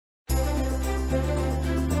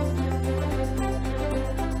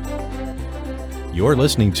You're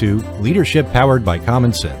listening to Leadership Powered by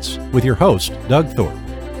Common Sense with your host, Doug Thorpe.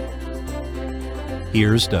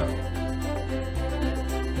 Here's Doug.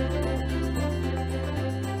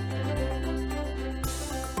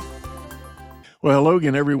 Well, hello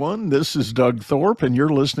again, everyone. This is Doug Thorpe, and you're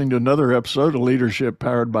listening to another episode of Leadership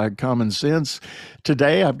Powered by Common Sense.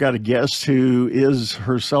 Today, I've got a guest who is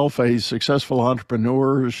herself a successful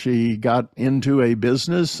entrepreneur. She got into a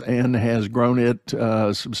business and has grown it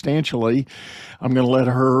substantially. I'm going to let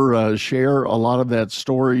her share a lot of that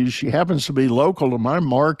story. She happens to be local to my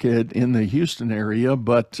market in the Houston area,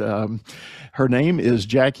 but her name is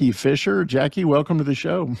Jackie Fisher. Jackie, welcome to the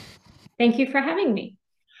show. Thank you for having me.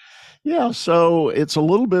 Yeah, so it's a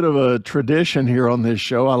little bit of a tradition here on this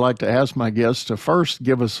show. I like to ask my guests to first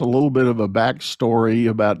give us a little bit of a backstory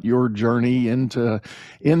about your journey into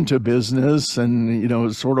business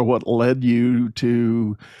and, sort of what led you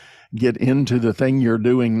to get into the thing you're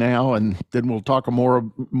doing now. And then we'll talk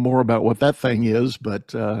more about what that thing is. But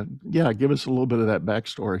give us a little bit of that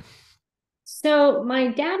backstory. So my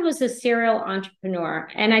dad was a serial entrepreneur,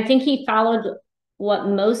 and I think he followed what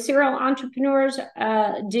most serial entrepreneurs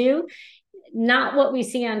do, not what we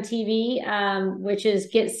see on TV, which is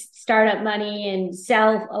get startup money and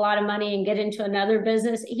sell a lot of money and get into another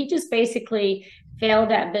business. He just basically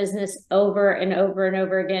failed at business over and over and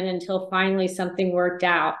over again until finally something worked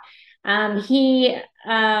out. He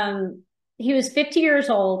was 50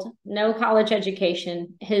 years old, no college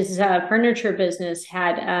education. His furniture business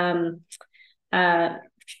had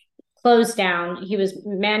closed down. He was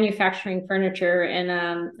manufacturing furniture in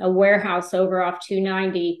a warehouse over off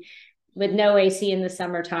 290 with no AC in the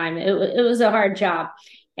summertime. It was a hard job.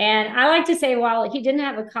 And I like to say, while he didn't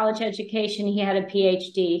have a college education, he had a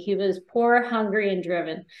PhD. He was poor, hungry, and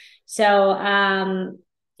driven. So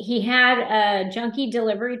he had a junkie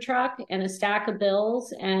delivery truck and a stack of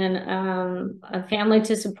bills and a family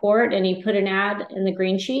to support. And he put an ad in the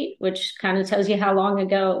Green Sheet, which kind of tells you how long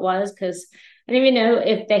ago it was, because I don't even know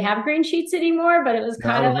if they have green sheets anymore, but it was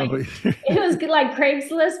kind of like, it was like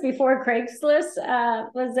Craigslist before Craigslist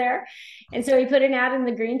was there. And so he put an ad in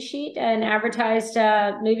the Green Sheet and advertised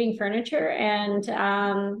moving furniture, and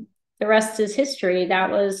the rest is history.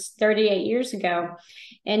 That was 38 years ago.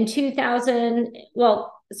 In 2000,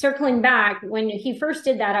 circling back, when he first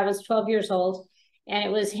did that, I was 12 years old, and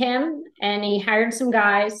it was him, and he hired some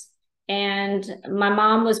guys. And my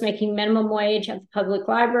mom was making minimum wage at the public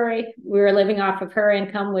library. We were living off of her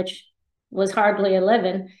income, which was hardly a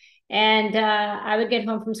living. And I would get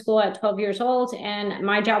home from school at 12 years old, and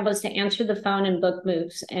my job was to answer the phone and book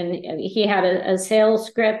moves. And he had a sales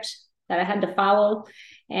script that I had to follow,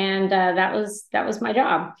 and that was my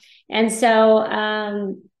job. And so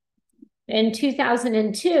in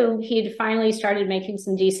 2002, he'd finally started making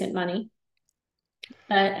some decent money.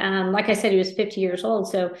 But like I said, he was 50 years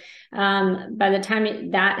old. So by the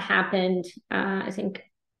time that happened, I think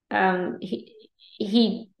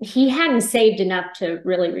he hadn't saved enough to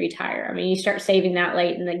really retire. I mean, you start saving that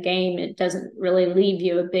late in the game, it doesn't really leave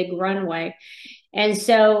you a big runway. And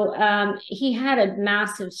so he had a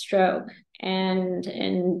massive stroke. And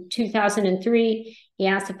in 2003, he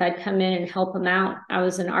asked if I'd come in and help him out. I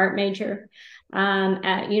was an art major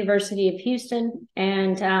at University of Houston,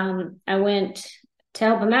 and I went to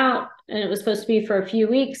help him out, and it was supposed to be for a few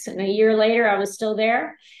weeks. And a year later, I was still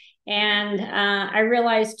there. And I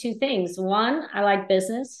realized two things. One, I like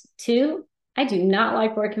business. Two, I do not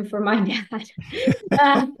like working for my dad.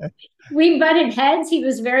 We butted heads. He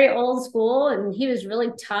was very old school, and he was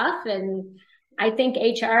really tough. And I think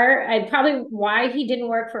probably why he didn't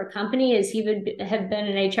work for a company is he would have been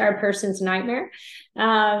an HR person's nightmare.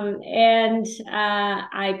 And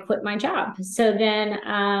I quit my job. So then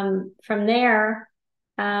from there,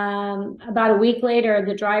 about a week later,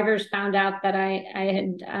 the drivers found out that I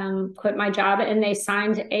had quit my job, and they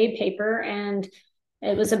signed a paper, and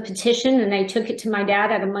it was a petition, and they took it to my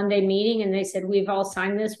dad at a Monday meeting, and they said, "We've all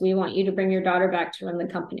signed this. We want you to bring your daughter back to run the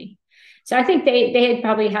company." So I think they had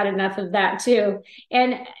probably had enough of that too.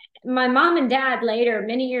 And my mom and dad later,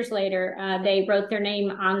 many years later, they wrote their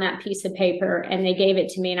name on that piece of paper, and they gave it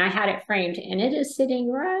to me, and I had it framed, and it is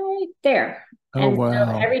sitting right there. Oh, and wow.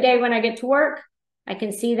 So every day when I get to work, I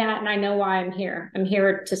can see that, and I know why I'm here. I'm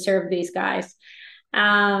here to serve these guys. So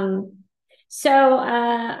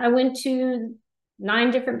I went to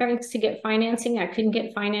 9 different banks to get financing. I couldn't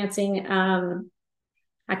get financing.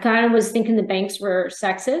 I kind of was thinking the banks were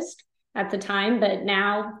sexist at the time, but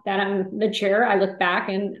now that I'm mature, I look back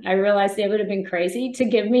and I realize they would have been crazy to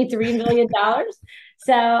give me $3 million.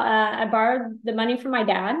 So I borrowed the money from my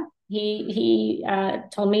dad. He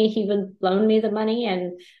told me he would loan me the money,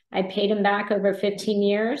 and I paid him back over 15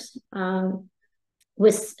 years.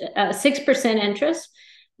 with 6% interest,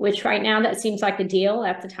 which right now that seems like a deal.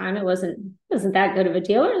 At the time, it wasn't that good of a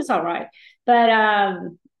deal. It was all right, but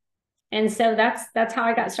and so that's how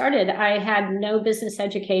I got started. I had no business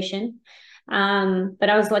education, but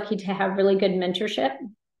I was lucky to have really good mentorship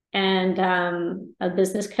and a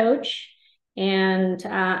business coach. And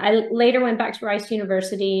I later went back to Rice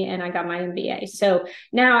University and I got my MBA. So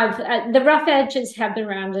now I've the rough edges have been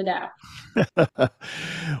rounded out.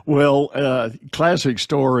 Well, classic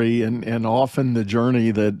story, and often the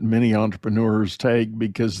journey that many entrepreneurs take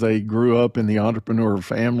because they grew up in the entrepreneur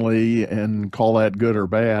family and call that good or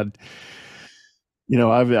bad. You know,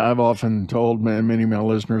 I've often told, many of my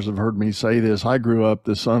listeners have heard me say this. I grew up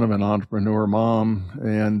the son of an entrepreneur mom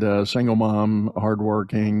and a single mom,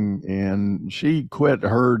 hardworking, and she quit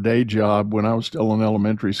her day job when I was still in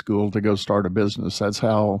elementary school to go start a business. That's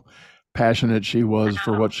how passionate she was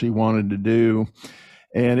for what she wanted to do.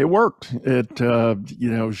 And it worked.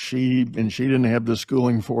 She didn't have the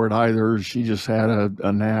schooling for it either. She just had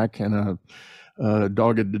a knack and a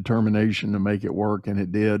dogged determination to make it work, and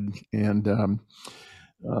it did. And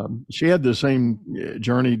she had the same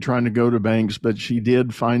journey trying to go to banks, but she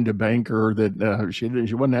did find a banker that she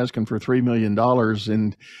wasn't asking for $3 million,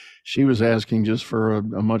 and she was asking just for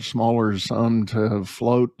a much smaller sum to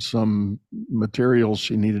float some materials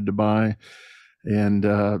she needed to buy. And,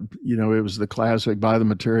 it was the classic buy the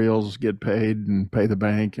materials, get paid, and pay the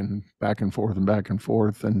bank, and back and forth and back and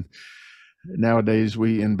forth. And nowadays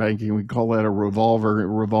in banking, we call that a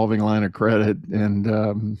revolving line of credit.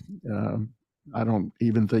 And I don't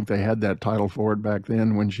even think they had that title for it back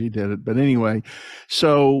then when she did it. But anyway,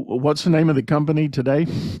 so what's the name of the company today?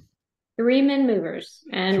 Three Men Movers.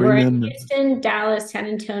 And we're in Houston, Dallas, San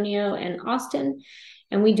Antonio, and Austin.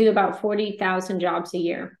 And we do about 40,000 jobs a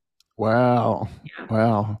year. Wow. Yeah.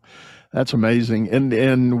 Wow. That's amazing.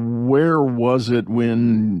 And where was it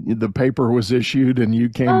when the paper was issued and you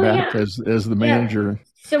came back as the manager?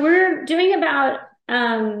 Yeah. So we're doing about,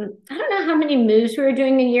 I don't know how many moves we were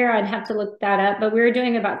doing a year. I'd have to look that up, but we were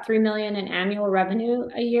doing about 3 million in annual revenue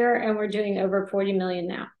a year, and we're doing over 40 million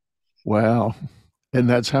now. Wow. And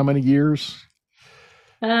that's how many years?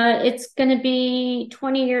 It's going to be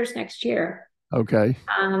 20 years next year. Okay.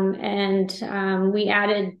 We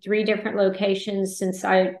added 3 different locations since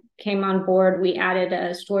I came on board. We added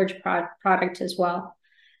a storage product as well.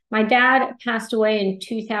 My dad passed away in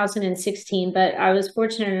 2016, but I was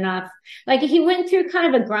fortunate enough, like he went through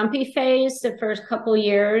kind of a grumpy phase the first couple of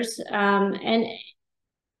years. And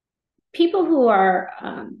people who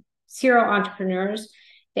are serial entrepreneurs,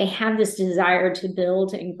 they have this desire to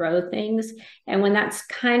build and grow things. And when that's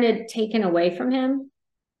kind of taken away from him,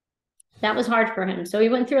 that was hard for him. So he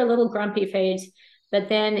went through a little grumpy phase, but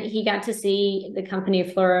then he got to see the company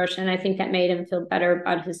flourish. And I think that made him feel better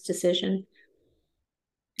about his decision.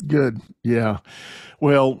 Good. Yeah.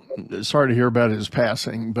 Well, sorry to hear about his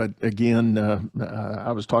passing, but again,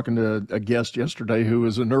 I was talking to a guest yesterday who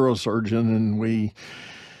is a neurosurgeon, and we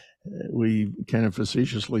kind of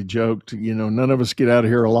facetiously joked, none of us get out of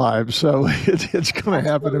here alive. So it's going to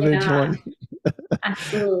happen eventually.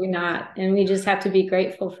 Absolutely not. And we just have to be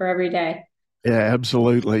grateful for every day. Yeah,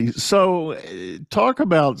 absolutely. So talk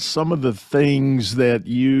about some of the things that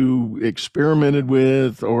you experimented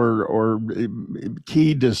with or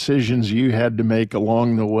key decisions you had to make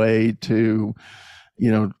along the way to,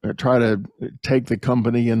 try to take the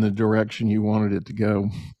company in the direction you wanted it to go.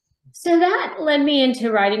 So that led me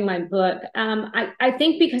into writing my book. I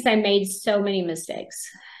think because I made so many mistakes,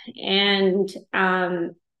 and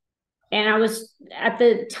I was, at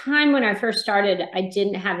the time when I first started, I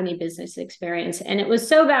didn't have any business experience. And it was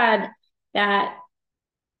so bad that,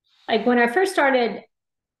 like, when I first started,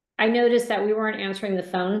 I noticed that we weren't answering the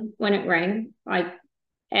phone when it rang.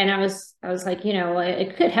 And I was like,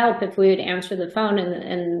 it could help if we would answer the phone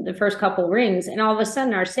in the first couple of rings. And all of a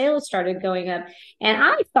sudden our sales started going up. And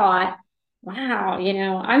I thought, wow,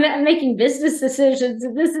 I'm making business decisions.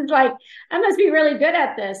 This is like, I must be really good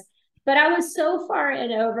at this. But I was so far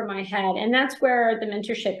in over my head. And that's where the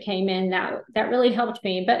mentorship came in. That really helped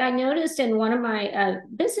me. But I noticed in one of my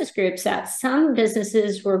business groups that some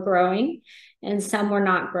businesses were growing and some were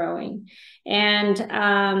not growing. And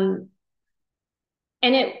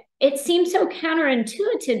it seemed so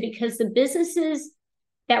counterintuitive, because the businesses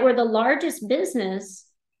that were the largest business,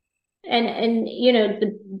 and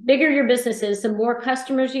the bigger your business is, the more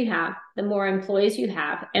customers you have, the more employees you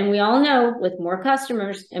have. And we all know with more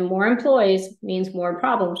customers and more employees means more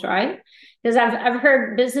problems, right? Because I've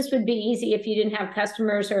heard business would be easy if you didn't have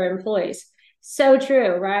customers or employees. So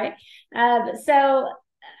true, right? So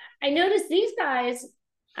I noticed these guys,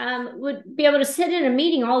 would be able to sit in a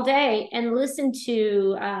meeting all day and listen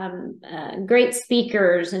to great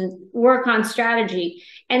speakers and work on strategy.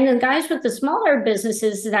 And the guys with the smaller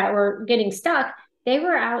businesses that were getting stuck, they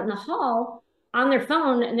were out in the hall on their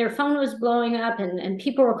phone, and their phone was blowing up, and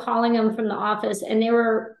people were calling them from the office, and they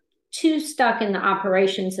were too stuck in the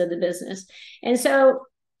operations of the business. And so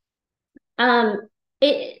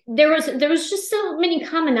there was just so many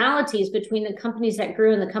commonalities between the companies that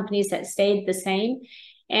grew and the companies that stayed the same.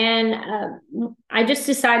 And I just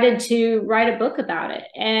decided to write a book about it,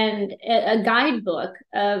 and a guidebook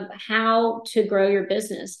of how to grow your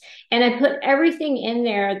business. And I put everything in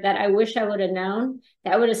there that I wish I would have known.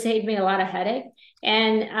 That would have saved me a lot of headache.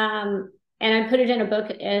 And I put it in a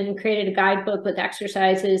book and created a guidebook with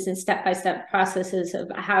exercises and step-by-step processes of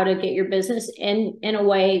how to get your business in a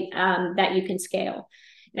way that you can scale.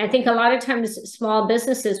 And I think a lot of times small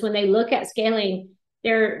businesses, when they look at scaling,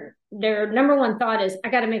 their number one thought is, I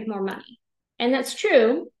got to make more money. And that's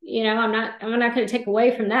true. You know, I'm not going to take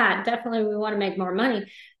away from that. Definitely, we want to make more money.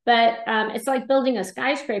 But it's like building a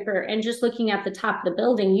skyscraper and just looking at the top of the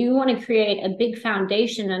building. You want to create a big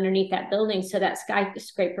foundation underneath that building so that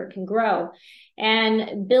skyscraper can grow.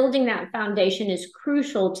 And building that foundation is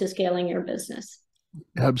crucial to scaling your business.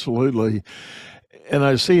 Absolutely. And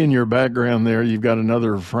I see in your background there, you've got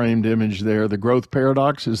another framed image there, The Growth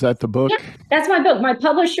Paradox. Is that the book? Yeah, that's my book. My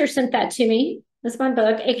publisher sent that to me. That's my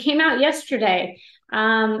book. It came out yesterday.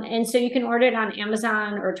 And so you can order it on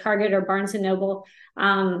Amazon or Target or Barnes and Noble.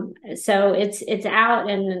 So it's out,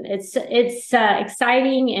 and it's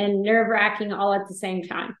exciting and nerve-wracking all at the same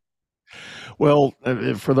time. Well,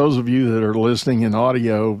 for those of you that are listening in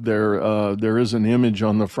audio, there is an image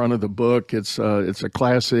on the front of the book. It's a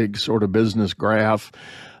classic sort of business graph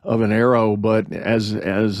of an arrow, but as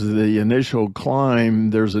the initial climb,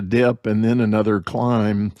 there's a dip and then another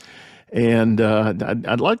climb. And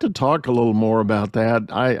I'd like to talk a little more about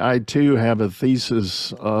that. I too have a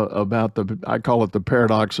thesis about I call it the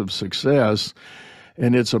paradox of success.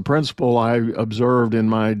 And it's a principle I observed in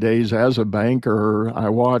my days as a banker. I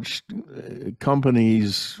watched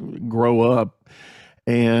companies grow up,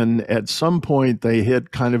 and at some point they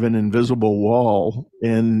hit kind of an invisible wall.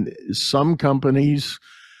 And some companies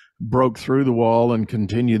broke through the wall and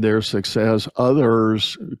continued their success.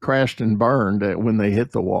 Others crashed and burned when they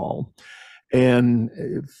hit the wall. And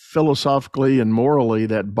philosophically and morally,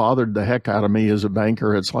 that bothered the heck out of me as a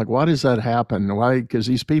banker. It's like, why does that happen? Why? Because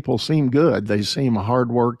these people seem good. They seem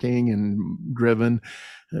hardworking and driven.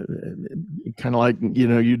 Kind of like, you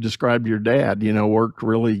know, you described your dad, you know, worked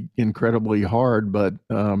really incredibly hard, but,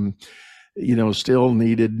 you know, still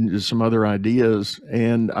needed some other ideas.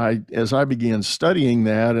 And as I began studying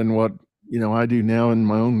that and what, you know, I do now in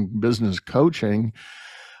my own business coaching,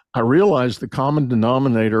 I realized the common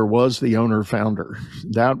denominator was the owner founder.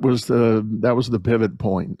 That was the pivot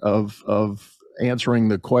point of answering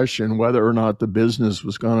the question whether or not the business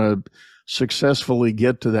was going to successfully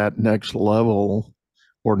get to that next level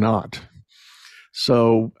or not.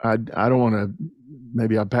 So I don't want to,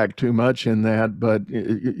 maybe I packed too much in that, but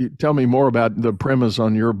tell me more about the premise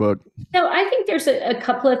on your book. So I think there's a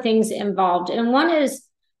couple of things involved. And one is,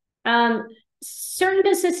 certain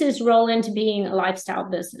businesses roll into being a lifestyle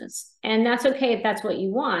business, and that's okay if that's what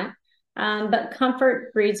you want. But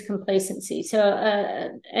comfort breeds complacency. So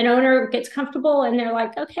an owner gets comfortable and they're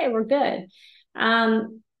like, okay, we're good.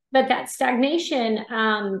 But that stagnation,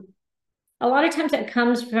 a lot of times it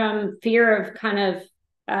comes from fear of kind of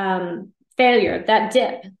failure, that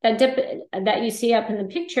dip that you see up in the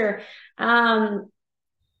picture.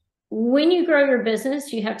 When you grow your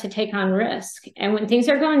business, you have to take on risk. And when things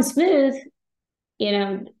are going smooth, you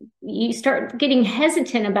know, you start getting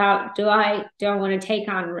hesitant about, do I want to take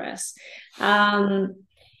on risks? And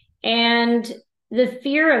the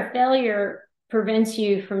fear of failure prevents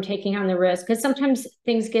you from taking on the risk, because sometimes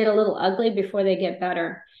things get a little ugly before they get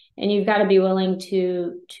better. And you've got to be willing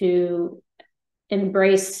to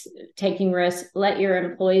embrace taking risks, let your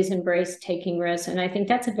employees embrace taking risks. And I think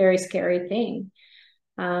that's a very scary thing.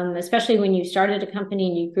 Especially when you started a company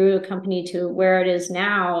and you grew a company to where it is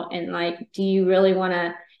now. And like, do you really want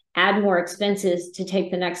to add more expenses to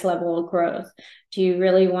take the next level of growth? Do you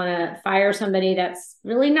really want to fire somebody that's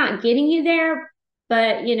really not getting you there,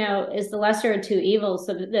 but, you know, is the lesser of two evils?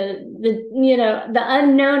 So the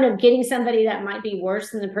unknown of getting somebody that might be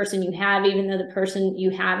worse than the person you have, even though the person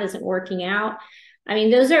you have isn't working out. I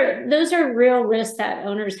mean, those are real risks that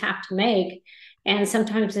owners have to make. And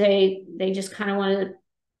sometimes they just kind of want to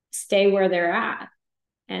stay where they're at.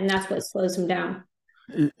 And that's what slows them down.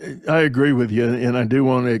 I agree with you, and I do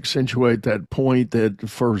want to accentuate that point that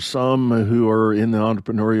for some who are in the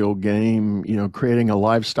entrepreneurial game, creating a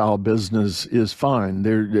lifestyle business is fine.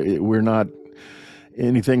 We're not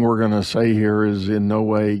anything we're going to say here is in no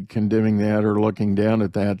way condemning that or looking down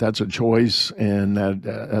at that. That's a choice, and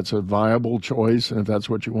that's a viable choice. And if that's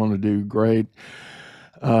what you want to do, great.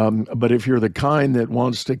 But if you're the kind that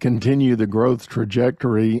wants to continue the growth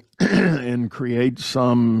trajectory and create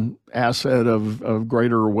some asset of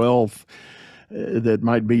greater wealth that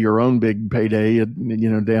might be your own big payday,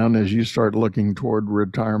 down as you start looking toward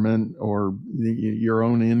retirement or your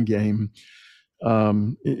own end game,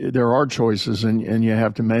 there are choices and you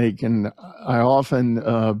have to make. And I often,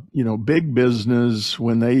 big business,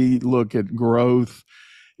 when they look at growth,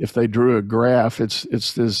 if they drew a graph,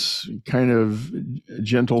 it's this kind of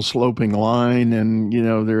gentle sloping line, and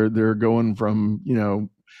they're going from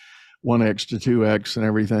 1x to 2x and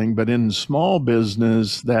everything. But in small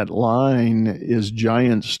business, that line is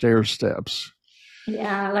giant stair steps.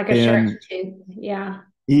 Yeah, like a shark tooth. Yeah.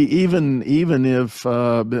 Even if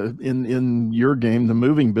in your game, the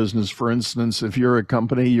moving business, for instance, if you're a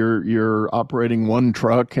company, you're operating one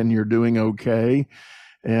truck and you're doing okay,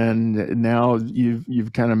 and now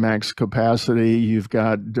you've kind of maxed capacity, you've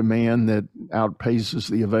got demand that outpaces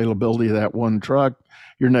the availability of that one truck,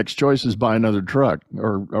 your next choice is buy another truck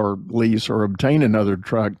or lease or obtain another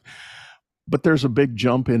truck. But there's a big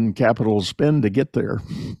jump in capital spend to get there.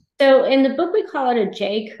 So in the book, we call it a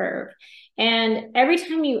J curve. And every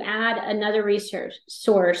time you add another research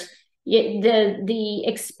source, the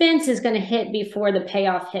expense is going to hit before the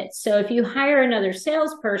payoff hits. So if you hire another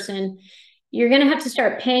salesperson, you're going to have to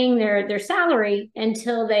start paying their salary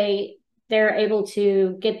until they're able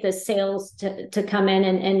to get the sales to come in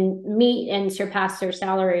and meet and surpass their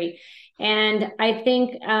salary. And I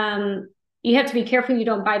think you have to be careful you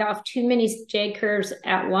don't bite off too many J curves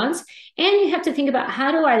at once. And you have to think about,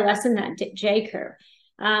 how do I lessen that J curve?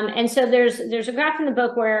 And so there's a graph in the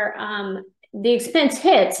book where the expense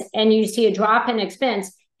hits and you see a drop in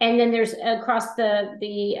expense. And then there's across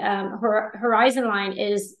the horizon line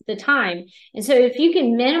is the time. And so if you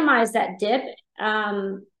can minimize that dip,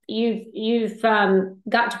 you've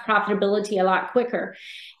got to profitability a lot quicker.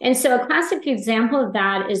 And so a classic example of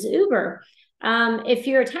that is Uber. If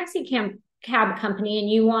you're a taxi cab company and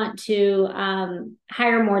you want to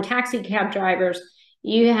hire more taxi cab drivers,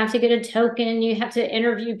 you have to get a token, you have to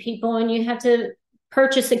interview people, and you have to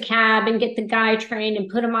purchase a cab and get the guy trained and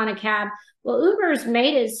put him on a cab. Well, Uber's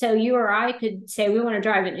made it so you or I could say we want to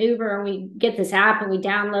drive an Uber, and we get this app and we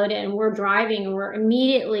download it and we're driving and we're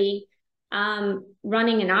immediately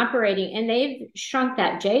running and operating. And they've shrunk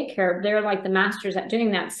that J curve. They're like the masters at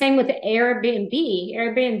doing that. Same with the Airbnb.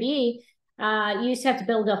 Airbnb, you used to have to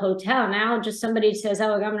build a hotel. Now just somebody says,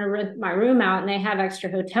 oh, I'm going to rent my room out, and they have extra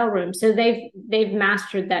hotel rooms. So they've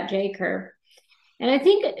mastered that J curve. And I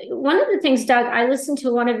think one of the things, Doug, I listened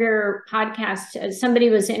to one of your podcasts,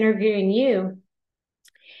 somebody was interviewing you,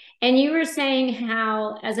 and you were saying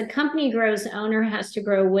how as a company grows, the owner has to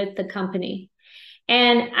grow with the company.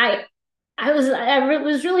 And I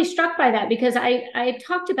was really struck by that, because I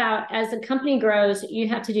talked about, as the company grows, you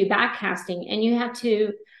have to do backcasting, and you have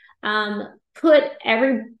to put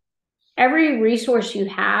every resource you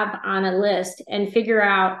have on a list and figure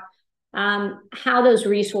out how those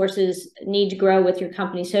resources need to grow with your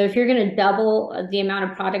company. So if you're going to double the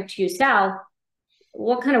amount of product you sell,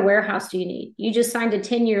 what kind of warehouse do you need? You just signed a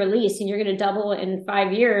 10-year lease and you're going to double it in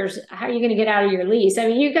 5 years. How are you going to get out of your lease? I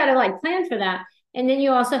mean, you've got to plan for that. And then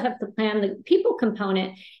you also have to plan the people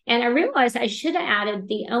component. And I realized I should have added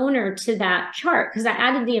the owner to that chart, because I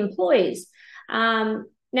added the employees. Now,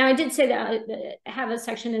 I did say that I have a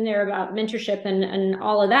section in there about mentorship and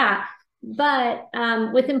all of that. But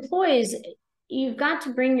with employees, you've got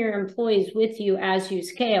to bring your employees with you as you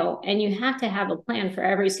scale, and you have to have a plan for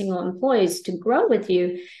every single employee to grow with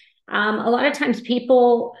you. A lot of times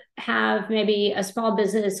people have maybe a small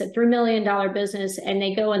business, a $3 million business, and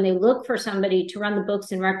they go and they look for somebody to run the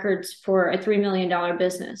books and records for a $3 million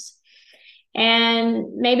business.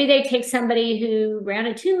 And maybe they take somebody who ran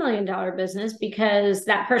a $2 million business because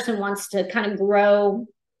that person wants to kind of grow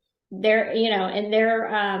their, in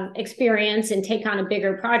their experience and take on a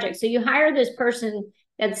bigger project. So you hire this person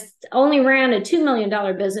that's only ran a $2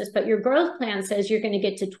 million business, but your growth plan says you're going to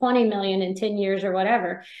get to 20 million in 10 years or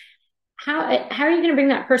whatever. How are you going to bring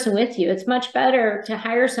that person with you? It's much better to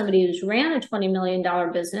hire somebody who's ran a $20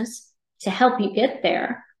 million business to help you get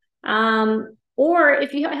there. Or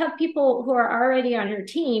if you have people who are already on your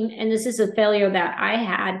team, and this is a failure that I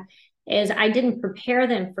had, is I didn't prepare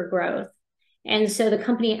them for growth. And so the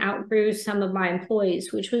company outgrew some of my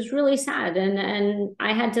employees, which was really sad. And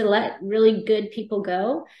I had to let really good people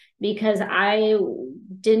go because I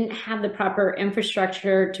didn't have the proper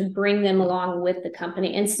infrastructure to bring them along with the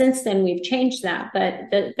company. And since then, we've changed that.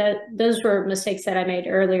 But those were mistakes that I made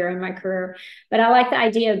earlier in my career. But I like the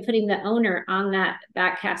idea of putting the owner on that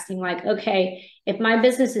backcasting, like, okay, if my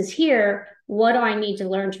business is here, what do I need to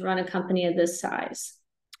learn to run a company of this size?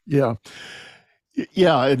 Yeah.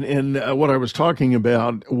 Yeah, and what I was talking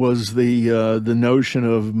about was the notion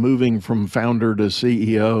of moving from founder to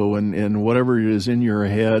CEO, and whatever is in your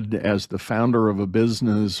head as the founder of a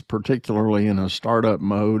business, particularly in a startup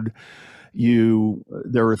mode,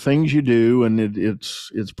 there are things you do, and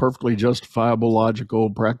it's perfectly justifiable, logical,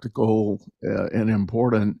 practical, and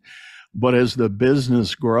important. But as the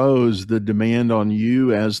business grows, the demand on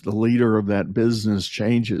you as the leader of that business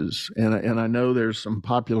changes. And I know there's some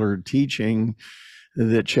popular teaching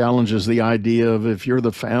that challenges the idea of, if you're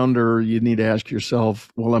the founder, you need to ask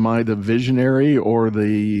yourself, well, am I the visionary or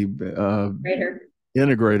the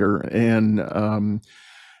integrator? And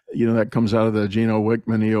that comes out of the Gino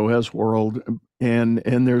Wickman EOS world. And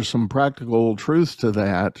there's some practical truth to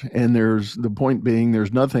that. And there's the point being,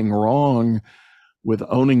 there's nothing wrong with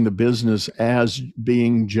owning the business as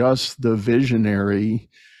being just the visionary,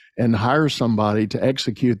 and hire somebody to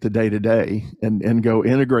execute the day-to-day and go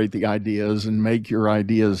integrate the ideas and make your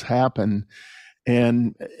ideas happen.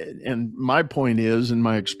 And my point is, and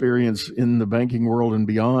my experience in the banking world and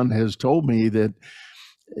beyond has told me that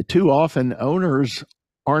too often owners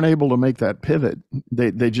aren't able to make that pivot.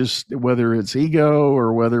 They just, whether it's ego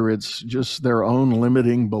or whether it's just their own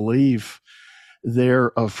limiting belief,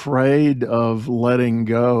 they're afraid of letting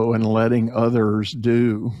go and letting others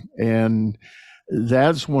do. And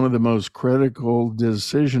that's one of the most critical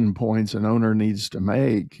decision points an owner needs to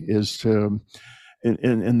make, is to,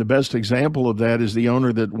 and the best example of that is the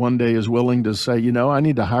owner that one day is willing to say, I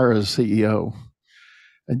need to hire a CEO.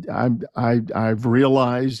 I've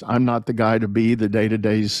realized I'm not the guy to be the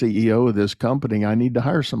day-to-day CEO of this company. I need to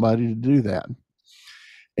hire somebody to do that.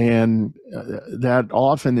 And that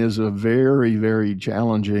often is a very, very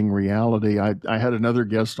challenging reality. I had another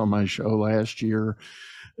guest on my show last year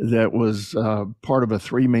that was part of a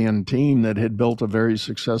 3-man team that had built a very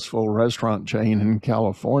successful restaurant chain in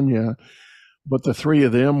California. But the 3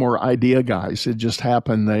 of them were idea guys. It just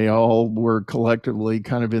happened they all were collectively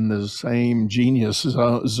kind of in the same genius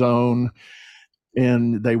zone.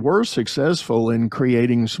 And they were successful in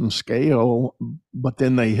creating some scale, but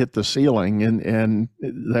then they hit the ceiling, and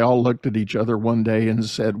they all looked at each other one day and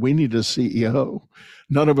said, we need a CEO.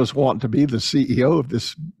 None of us want to be the CEO of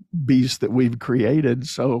this beast that we've created.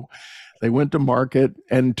 So they went to market.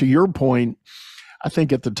 And to your point, I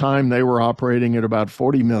think at the time they were operating at about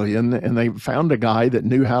 40 million, and they found a guy that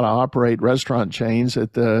knew how to operate restaurant chains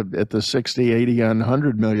at the 60, 80, and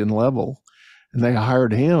 100 million level. And they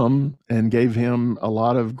hired him and gave him a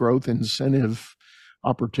lot of growth incentive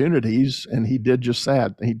opportunities. And he did just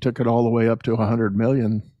that. He took it all the way up to 100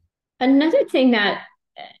 million. Another thing that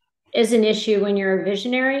is an issue when you're a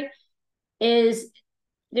visionary is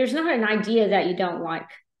there's not an idea that you don't like.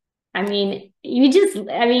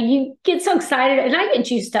 You get so excited, and I get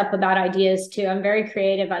juiced up about ideas too. I'm very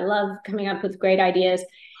creative. I love coming up with great ideas.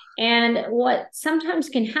 And what sometimes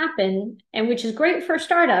can happen, and which is great for a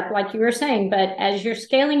startup, like you were saying, but as you're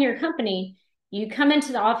scaling your company, you come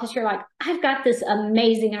into the office, you're like, I've got this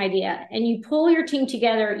amazing idea. And you pull your team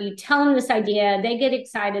together, you tell them this idea, they get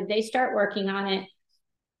excited, they start working on it.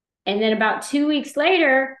 And then about 2 weeks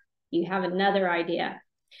later, you have another idea.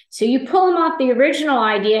 So you pull them off the original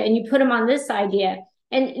idea and you put them on this idea.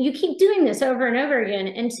 And you keep doing this over and over again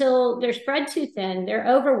until they're spread too thin, they're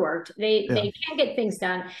overworked, they can't get things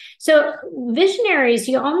done. So visionaries,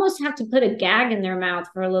 you almost have to put a gag in their mouth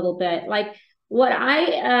for a little bit. Like what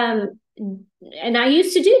I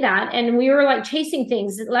used to do that, and we were like chasing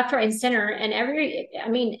things left, right, and center.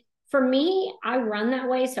 And for me, I run that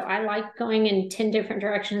way. So I like going in 10 different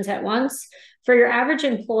directions at once. For your average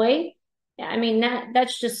employee,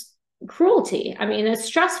 that's just cruelty. It's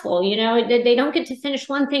stressful. They don't get to finish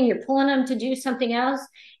one thing. You're pulling them to do something else.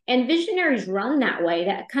 And visionaries run that way.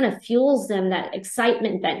 That kind of fuels them, that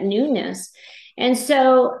excitement, that newness. And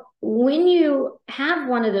so when you have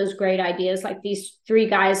one of those great ideas, like these 3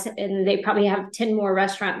 guys, and they probably have 10 more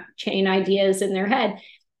restaurant chain ideas in their head,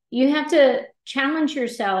 you have to challenge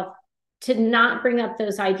yourself to not bring up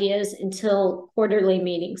those ideas until quarterly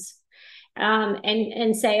meetings.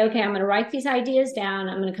 And say, okay, I'm going to write these ideas down.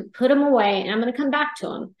 I'm going to put them away, and I'm going to come back to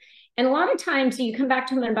them. And a lot of times you come back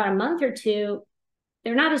to them in about a month or 2,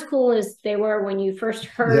 they're not as cool as they were when you first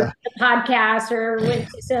heard the podcast or went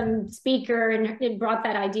to some speaker and brought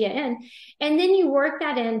that idea in. And then you work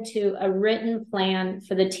that into a written plan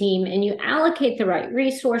for the team, and you allocate the right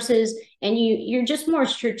resources, and you're just more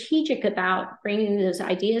strategic about bringing those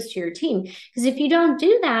ideas to your team. Because if you don't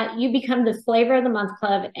do that, you become the flavor of the month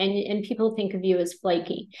club, and people think of you as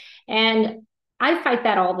flaky. And I fight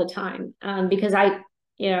that all the time, because I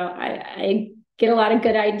get a lot of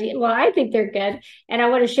good ideas. Well, I think they're good, and I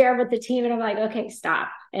want to share with the team, and I'm like, okay, stop.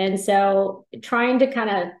 And so trying to kind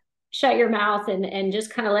of shut your mouth and just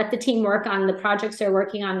kind of let the team work on the projects they're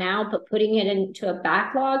working on now, but putting it into a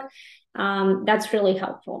backlog, that's really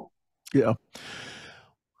helpful. Yeah,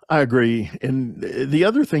 I agree. And the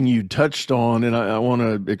other thing you touched on, and I want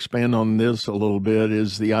to expand on this a little bit,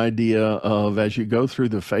 is the idea of, as you go through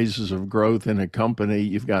the phases of growth in a company,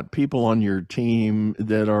 you've got people on your team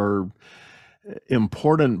that are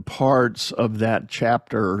important parts of that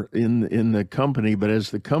chapter in the company. But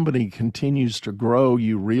as the company continues to grow,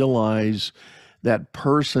 you realize that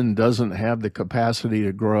person doesn't have the capacity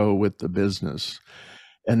to grow with the business.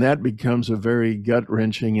 And that becomes a very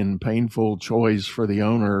gut-wrenching and painful choice for the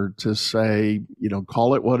owner to say,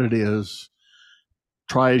 call it what it is.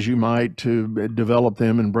 Try as you might to develop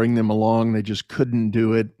them and bring them along. They just couldn't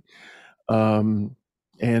do it.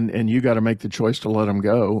 And you got to make the choice to let them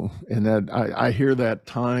go. And that I hear that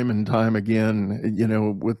time and time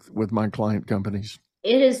again, with my client companies.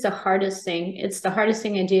 It is the hardest thing. It's the hardest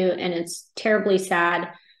thing I do, and it's terribly sad.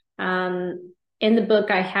 In the book,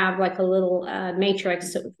 I have like a little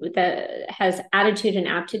matrix that has attitude and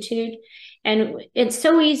aptitude. And it's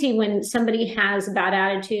so easy when somebody has a bad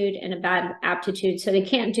attitude and a bad aptitude, so they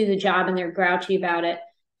can't do the job and they're grouchy about it.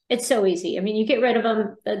 It's so easy. I mean, you get rid of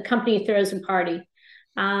them, the company throws a party.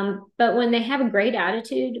 But when they have a great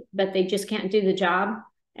attitude, but they just can't do the job,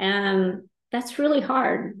 that's really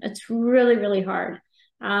hard. It's really, really hard.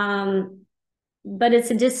 But it's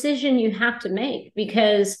a decision you have to make,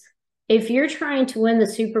 because if you're trying to win the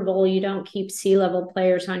Super Bowl, you don't keep C-level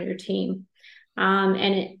players on your team.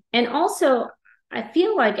 And also, I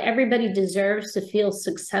feel like everybody deserves to feel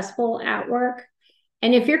successful at work.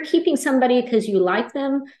 And if you're keeping somebody because you like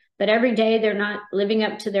them, but every day they're not living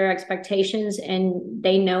up to their expectations and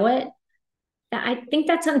they know it, I think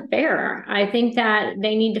that's unfair. I think that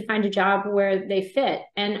they need to find a job where they fit.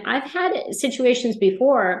 And I've had situations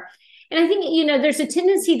before, and I think, there's a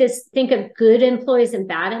tendency to think of good employees and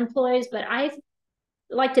bad employees, but I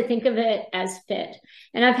like to think of it as fit.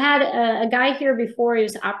 And I've had a guy here before. He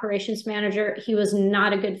was operations manager. He was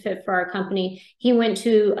not a good fit for our company. He went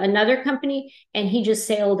to another company and he just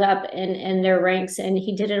sailed up in their ranks, and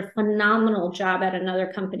he did a phenomenal job at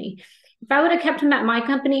another company. If I would have kept him at my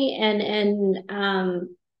company and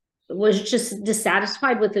was just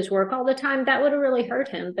dissatisfied with his work all the time, that would have really hurt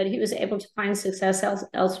him. But he was able to find success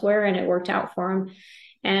elsewhere, and it worked out for him.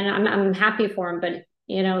 And I'm happy for him. But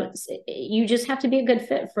you just have to be a good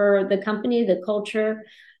fit for the company, the culture,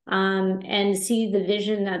 and see the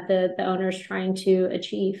vision that the owner's trying to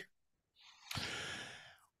achieve.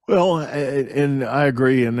 Well, and I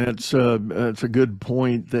agree, and it's a good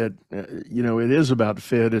point that it is about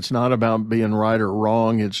fit. It's not about being right or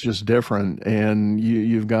wrong. It's just different, and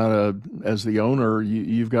you've got to, as the owner,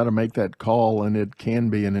 you've got to make that call, and it can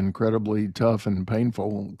be an incredibly tough and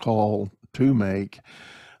painful call to make.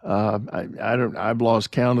 I've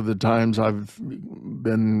lost count of the times I've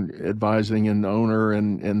been advising an owner,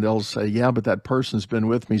 and they'll say, yeah, but that person's been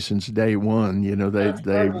with me since day one.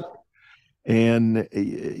 And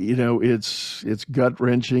it's gut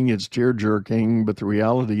wrenching, it's tear jerking, but the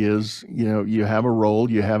reality is, you have a role,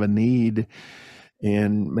 you have a need,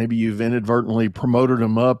 and maybe you've inadvertently promoted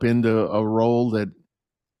them up into a role that,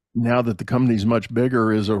 now that the company's much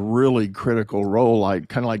bigger, is a really critical role,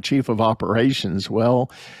 kind of like chief of operations.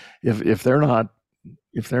 Well, if they're not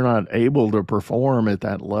able to perform at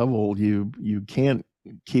that level, you can't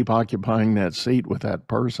keep occupying that seat with that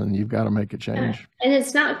person. You've got to make a change. And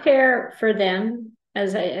it's not fair for them,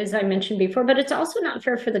 as I mentioned before, but it's also not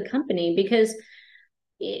fair for the company, because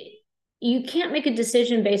you can't make a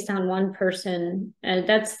decision based on one person.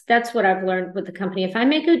 That's what I've learned with the company. If I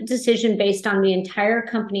make a decision based on the entire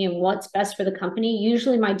company and what's best for the company,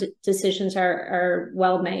 usually my decisions are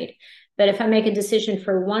well made. But if I make a decision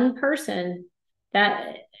for one person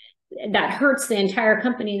that hurts the entire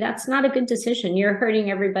company, that's not a good decision. You're hurting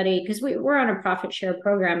everybody, because we're on a profit share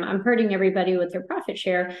program. I'm hurting everybody with their profit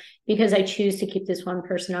share because I choose to keep this one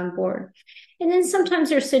person on board. And then sometimes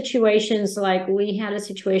there's situations, like we had a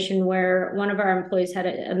situation where one of our employees had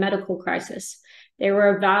a medical crisis. They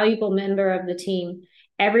were a valuable member of the team,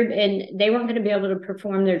 and they weren't going to be able to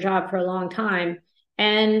perform their job for a long time.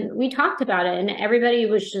 And we talked about it, and everybody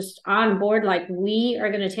was just on board. Like, we are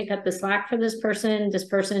going to take up the slack for this person,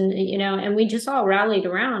 and we just all rallied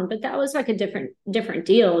around. But that was like a different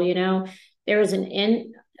deal. There was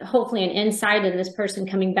hopefully an insight in this person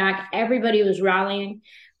coming back. Everybody was rallying.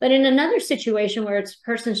 But in another situation where it's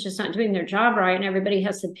person's just not doing their job right, and everybody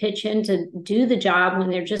has to pitch in to do the job when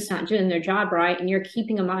they're just not doing their job right, and you're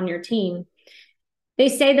keeping them on your team. They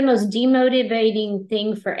say the most demotivating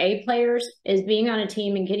thing for A players is being on a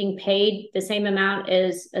team and getting paid the same amount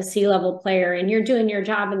as a C-level player. And you're doing your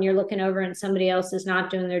job and you're looking over and somebody else is not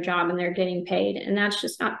doing their job and they're getting paid. And that's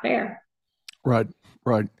just not fair. Right.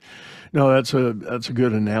 No, that's a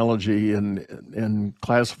good analogy in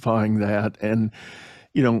classifying that. And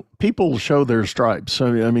people show their stripes. So,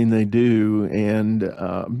 I mean, they do. And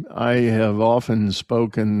I have often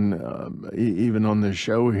spoken, even on this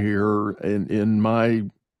show here, in my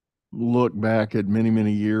look back at many,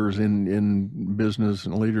 many years in business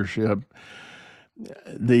and leadership.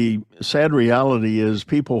 The sad reality is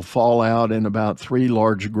people fall out in about three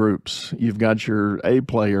large groups. You've got your A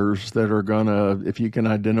players that are gonna, if you can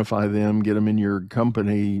identify them, get them in your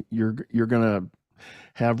company, you're gonna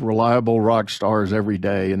have reliable rock stars every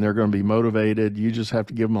day, and they're going to be motivated. You just have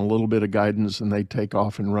to give them a little bit of guidance and they take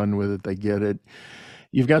off and run with it. They get it.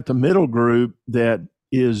 You've got the middle group that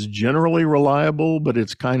is generally reliable, but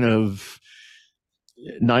it's kind of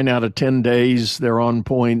 9 out of 10 days they're on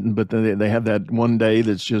point, but then they have that one day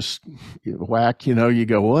that's just whack. You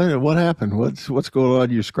go, what happened? What's going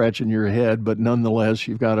on? You're scratching your head, but nonetheless,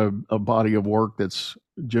 you've got a body of work that's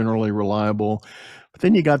generally reliable. But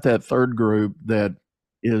then you got that third group that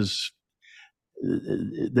is,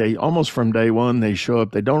 they almost from day one, they show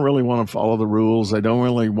up, they don't really want to follow the rules, they don't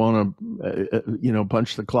really want to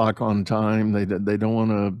punch the clock on time, they don't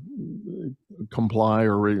want to comply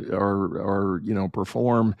or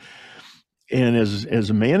perform. And as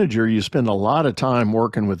a manager, you spend a lot of time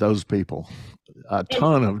working with those people, a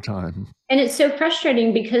ton of time. And it's so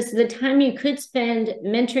frustrating because the time you could spend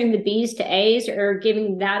mentoring the B's to A's or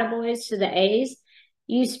giving data boys to the A's,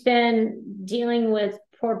 you spend dealing with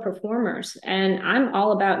poor performers. And I'm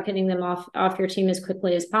all about getting them off your team as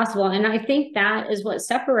quickly as possible. And I think that is what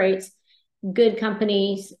separates good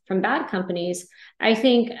companies from bad companies. I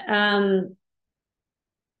think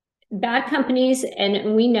bad companies,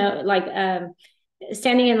 and we know, like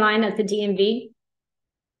standing in line at the DMV,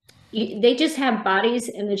 they just have bodies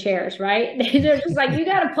in the chairs, right? They're just like, you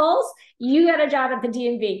got a pulse, you got a job at the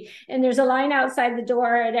DMV. And there's a line outside the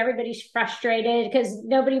door and everybody's frustrated because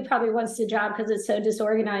nobody probably wants the job because it's so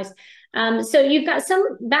disorganized. So you've got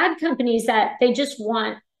some bad companies that they just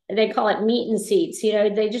want, they call it meat and seats,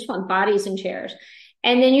 they just want bodies and chairs.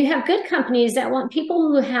 And then you have good companies that want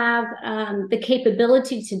people who have the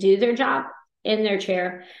capability to do their job in their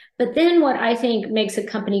chair. But then what I think makes a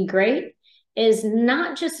company great is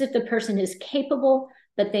not just if the person is capable,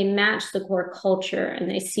 but they match the core culture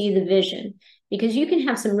and they see the vision. Because you can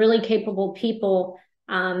have some really capable people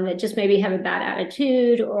that just maybe have a bad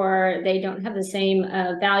attitude or they don't have the same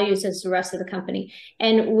values as the rest of the company.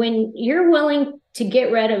 And when you're willing to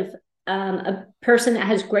get rid of a person that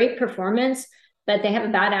has great performance, but they have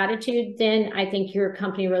a bad attitude, then I think your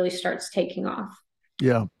company really starts taking off.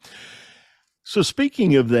 Yeah. So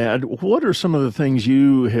speaking of that, what are some of the things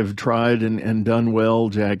you have tried and done well,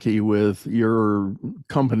 Jackie, with your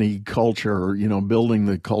company culture, building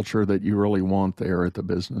the culture that you really want there at the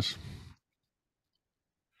business?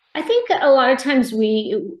 I think a lot of times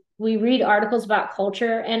we read articles about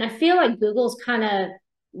culture, and I feel like Google's kind of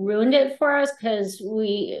ruined it for us because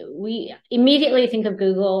we immediately think of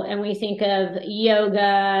Google and we think of yoga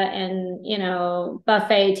and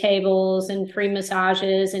buffet tables and free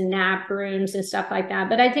massages and nap rooms and stuff like that.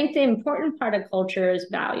 But I think the important part of culture is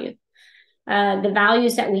value, the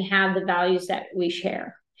values that we have, the values that we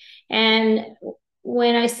share. And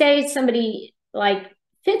when I say somebody like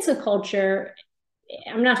fits a culture,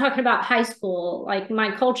 I'm not talking about high school. Like,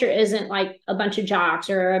 my culture isn't like a bunch of jocks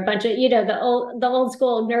or a bunch of, the old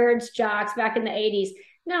school nerds, jocks back in the 80s.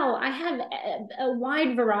 No, I have a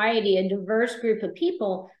wide variety, a diverse group of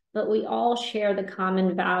people, but we all share the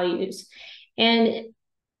common values. And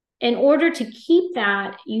in order to keep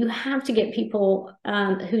that, you have to get people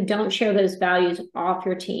who don't share those values off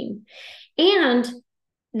your team. And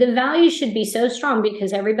the values should be so strong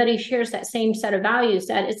because everybody shares that same set of values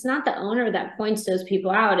that it's not the owner that points those people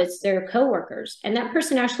out, it's their coworkers. And that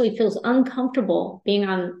person actually feels uncomfortable being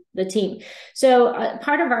on the team. So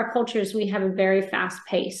part of our culture is we have a very fast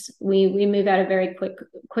pace. We move at a very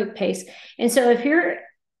quick pace. And so if you're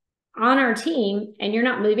on our team and you're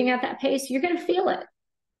not moving at that pace, you're going to feel it.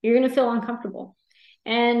 You're going to feel uncomfortable.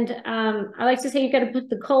 And I like to say you got to put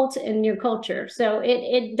the cult in your culture. So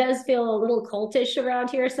it does feel a little cultish around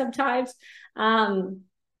here sometimes,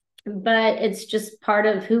 but it's just part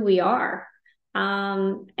of who we are.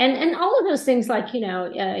 And all of those things like,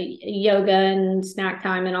 yoga and snack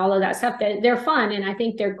time and all of that stuff, they're fun. And I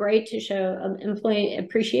think they're great to show employee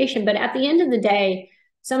appreciation. But at the end of the day,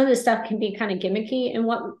 some of this stuff can be kind of gimmicky. And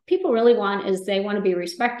what people really want is they want to be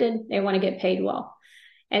respected. They want to get paid well.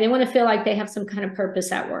 And they want to feel like they have some kind of purpose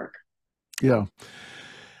at work. Yeah.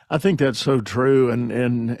 I think that's so true,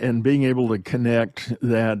 and being able to connect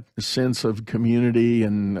that sense of community.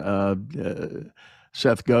 And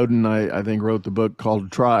Seth Godin, I think, wrote the book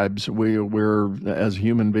called Tribes. We're as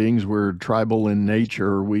human beings, we're tribal in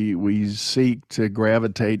nature. We seek to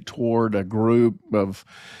gravitate toward a group of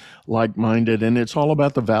like-minded, and it's all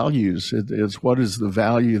about the values. It's what is the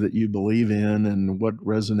value that you believe in, and what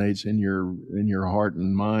resonates in your heart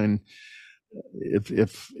and mind.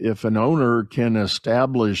 If an owner can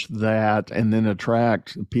establish that and then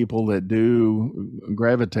attract people that do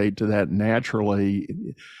gravitate to that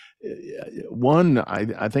naturally,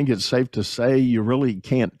 I think it's safe to say you really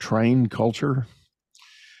can't train culture.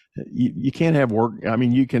 You can't have work. I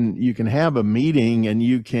mean, you can have a meeting and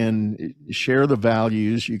you can share the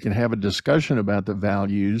values. You can have a discussion about the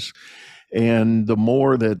values. And the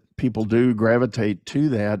more that people do gravitate to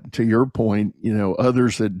that, to your point,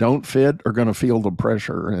 others that don't fit are going to feel the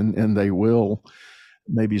pressure, and they will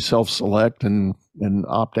maybe self-select and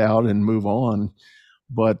opt out and move on.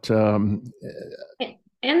 But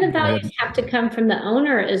and the values have to come from the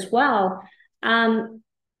owner as well.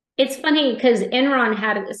 It's funny because Enron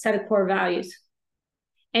had a set of core values.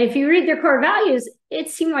 And if you read their core values, it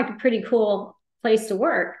seemed like a pretty cool place to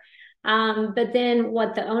work. But then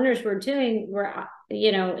what the owners were doing were,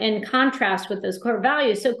 in contrast with those core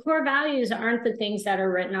values. So core values aren't the things that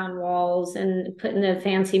are written on walls and put in the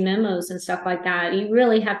fancy memos and stuff like that. You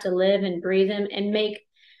really have to live and breathe them and make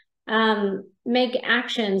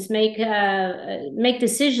actions, make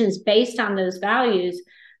decisions based on those values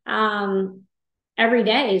every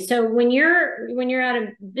day. So when you're at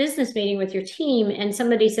a business meeting with your team and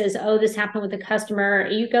somebody says, "Oh, this happened with a customer,"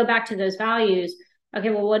 you go back to those values. Okay,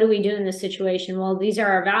 well, what do we do in this situation? Well, these are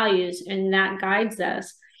our values, and that guides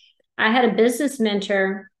us. I had a business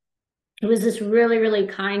mentor who was this really, really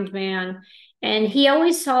kind man, and he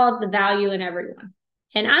always saw the value in everyone.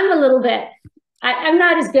 And I'm a little bit, I'm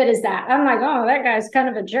not as good as that. I'm like, oh, that guy's kind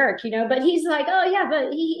of a jerk, but he's like, oh yeah,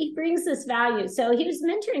 but he brings this value. So he was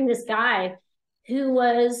mentoring this guy who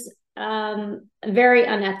was very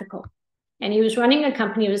unethical. And he was running a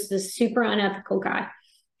company. He was this super unethical guy.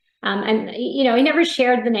 And he never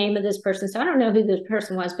shared the name of this person, so I don't know who this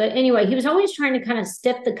person was. But anyway, he was always trying to kind of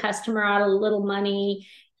stiff the customer out of a little money,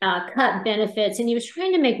 cut benefits, and he was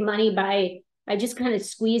trying to make money by just kind of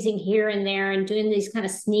squeezing here and there and doing these kind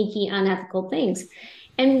of sneaky, unethical things.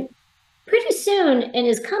 And pretty soon in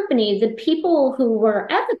his company, the people who were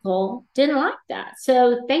ethical didn't like that,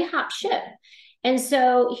 so they hopped ship. And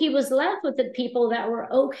so he was left with the people that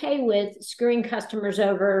were okay with screwing customers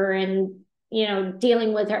over and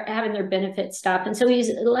dealing with having their benefits stopped. And so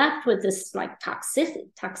he's left with this like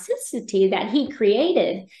toxicity that he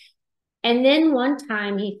created. And then one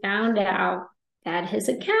time he found out that his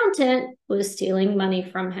accountant was stealing money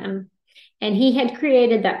from him. And he had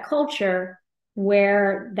created that culture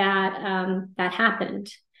where that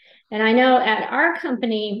happened. And I know at our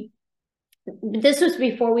company, this was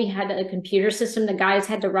before we had a computer system. The guys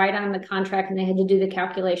had to write on the contract and they had to do the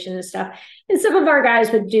calculation and stuff. And some of our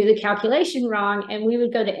guys would do the calculation wrong, and we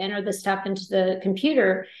would go to enter the stuff into the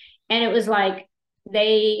computer. And it was like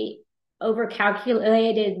they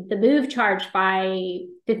overcalculated the move charge by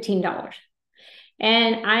 $15.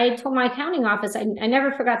 And I told my accounting office, I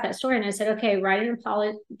never forgot that story. And I said, okay, write an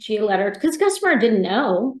apology letter, because the customer didn't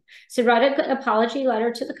know. So write an apology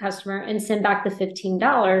letter to the customer and send back the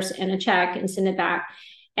 $15 and a check and send it back.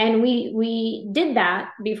 And we did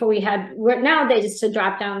that before we had, now they just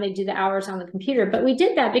drop down, they do the hours on the computer. But we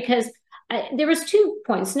did that because there was 2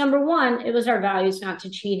 points. Number one, it was our values not to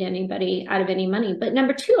cheat anybody out of any money. But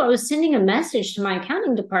number two, I was sending a message to my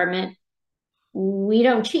accounting department, we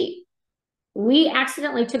don't cheat. We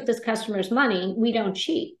accidentally took this customer's money. We don't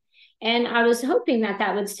cheat. And I was hoping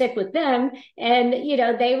that would stick with them. And,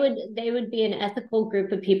 they would be an ethical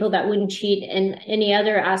group of people that wouldn't cheat in any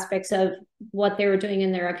other aspects of what they were doing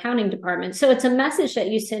in their accounting department. So it's a message that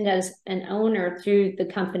you send as an owner through the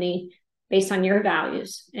company based on your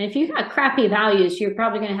values. And if you've got crappy values, you're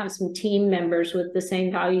probably going to have some team members with the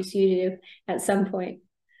same values you do at some point.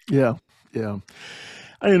 Yeah. Yeah.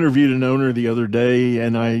 I interviewed an owner the other day,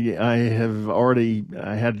 and I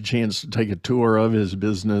had a chance to take a tour of his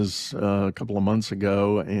business a couple of months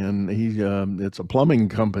ago, and it's a plumbing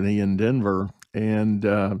company in Denver, and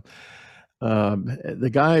the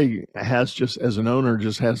guy has just as an owner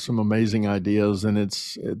just has some amazing ideas, and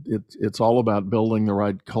it's all about building the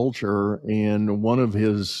right culture. And one of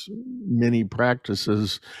his many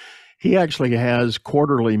practices, he actually has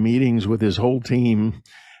quarterly meetings with his whole team,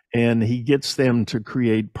 and he gets them to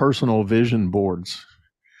create personal vision boards,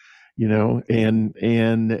 and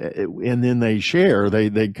then they share,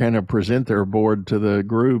 they kind of present their board to the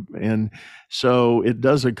group. And so it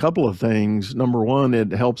does a couple of things. Number one,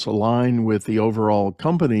 it helps align with the overall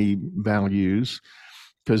company values,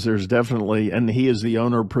 because there's definitely, and he as the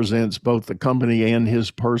owner presents both the company and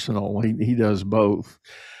his personal, he does both.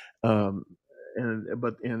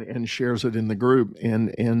 And shares it in the group,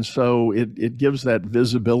 and so it gives that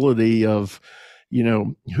visibility of,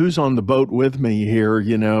 who's on the boat with me here,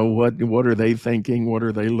 what are they thinking, what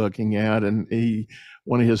are they looking at. And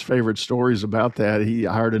one of his favorite stories about that, he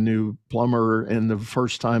hired a new plumber, and the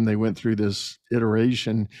first time they went through this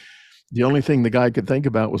iteration, the only thing the guy could think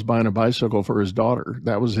about was buying a bicycle for his daughter.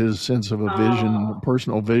 That was his sense of a vision,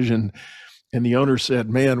 personal vision. And the owner said,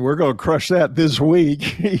 "Man, we're going to crush that this week."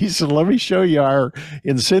 He said, "Let me show you our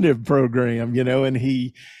incentive program," and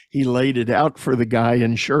he laid it out for the guy.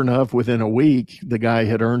 And sure enough, within a week, the guy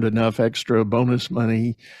had earned enough extra bonus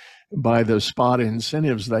money by the spot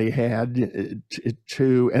incentives they had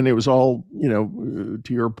and it was all, to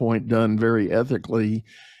your point, done very ethically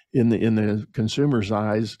in the consumer's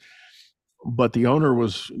eyes. But the owner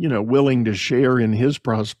was, willing to share in his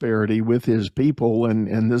prosperity with his people,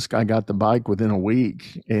 and this guy got the bike within a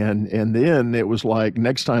week. And then it was like,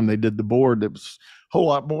 next time they did the board, it was a whole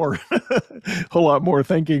lot more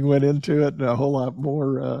thinking went into it, and a whole lot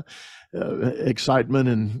more excitement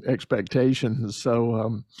and expectations.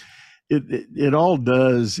 So it all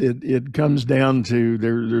does. It comes down to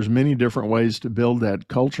there's many different ways to build that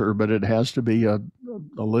culture, but it has to be a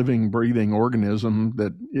living, breathing organism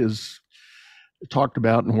that is talked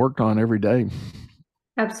about and worked on every day.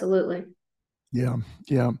 Absolutely. Yeah.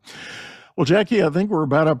 Well, Jackie, I think we're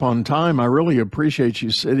about up on time. I really appreciate you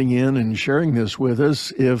sitting in and sharing this with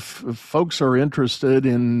us. If folks are interested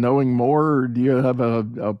in knowing more, do you have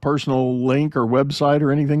a personal link or website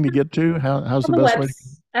or anything to get to? How's the best way?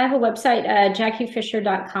 I have a website,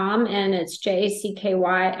 JackieFisher.com, and it's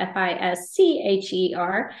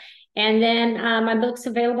JackieFischer. And then my book's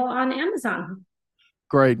available on Amazon.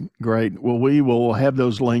 Great. Well, we will have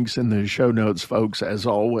those links in the show notes, folks, as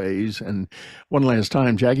always. And one last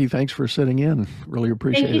time, Jackie, thanks for sitting in. Really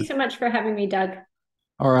appreciate it. Thank you so much for having me, Doug.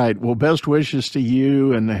 All right. Well, best wishes to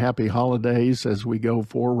you, and happy holidays as we go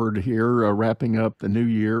forward here, wrapping up the new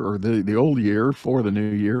year, or the old year for the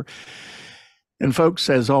new year. And folks,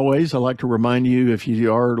 as always, I'd like to remind you, if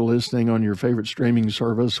you are listening on your favorite streaming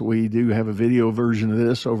service, we do have a video version of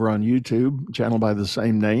this over on YouTube, channel by the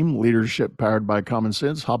same name, Leadership Powered by Common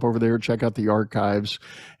Sense. Hop over there, check out the archives,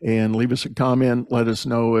 and leave us a comment. Let us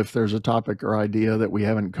know if there's a topic or idea that we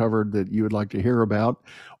haven't covered that you would like to hear about.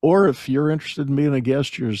 Or if you're interested in being a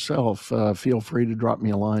guest yourself, feel free to drop me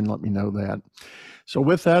a line. Let me know that. So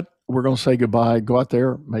with that, we're going to say goodbye. Go out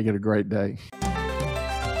there, make it a great day.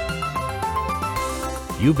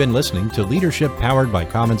 You've been listening to Leadership Powered by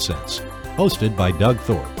Common Sense, hosted by Doug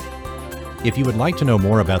Thorpe. If you would like to know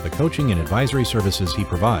more about the coaching and advisory services he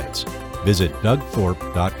provides, visit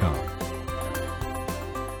DougThorpe.com.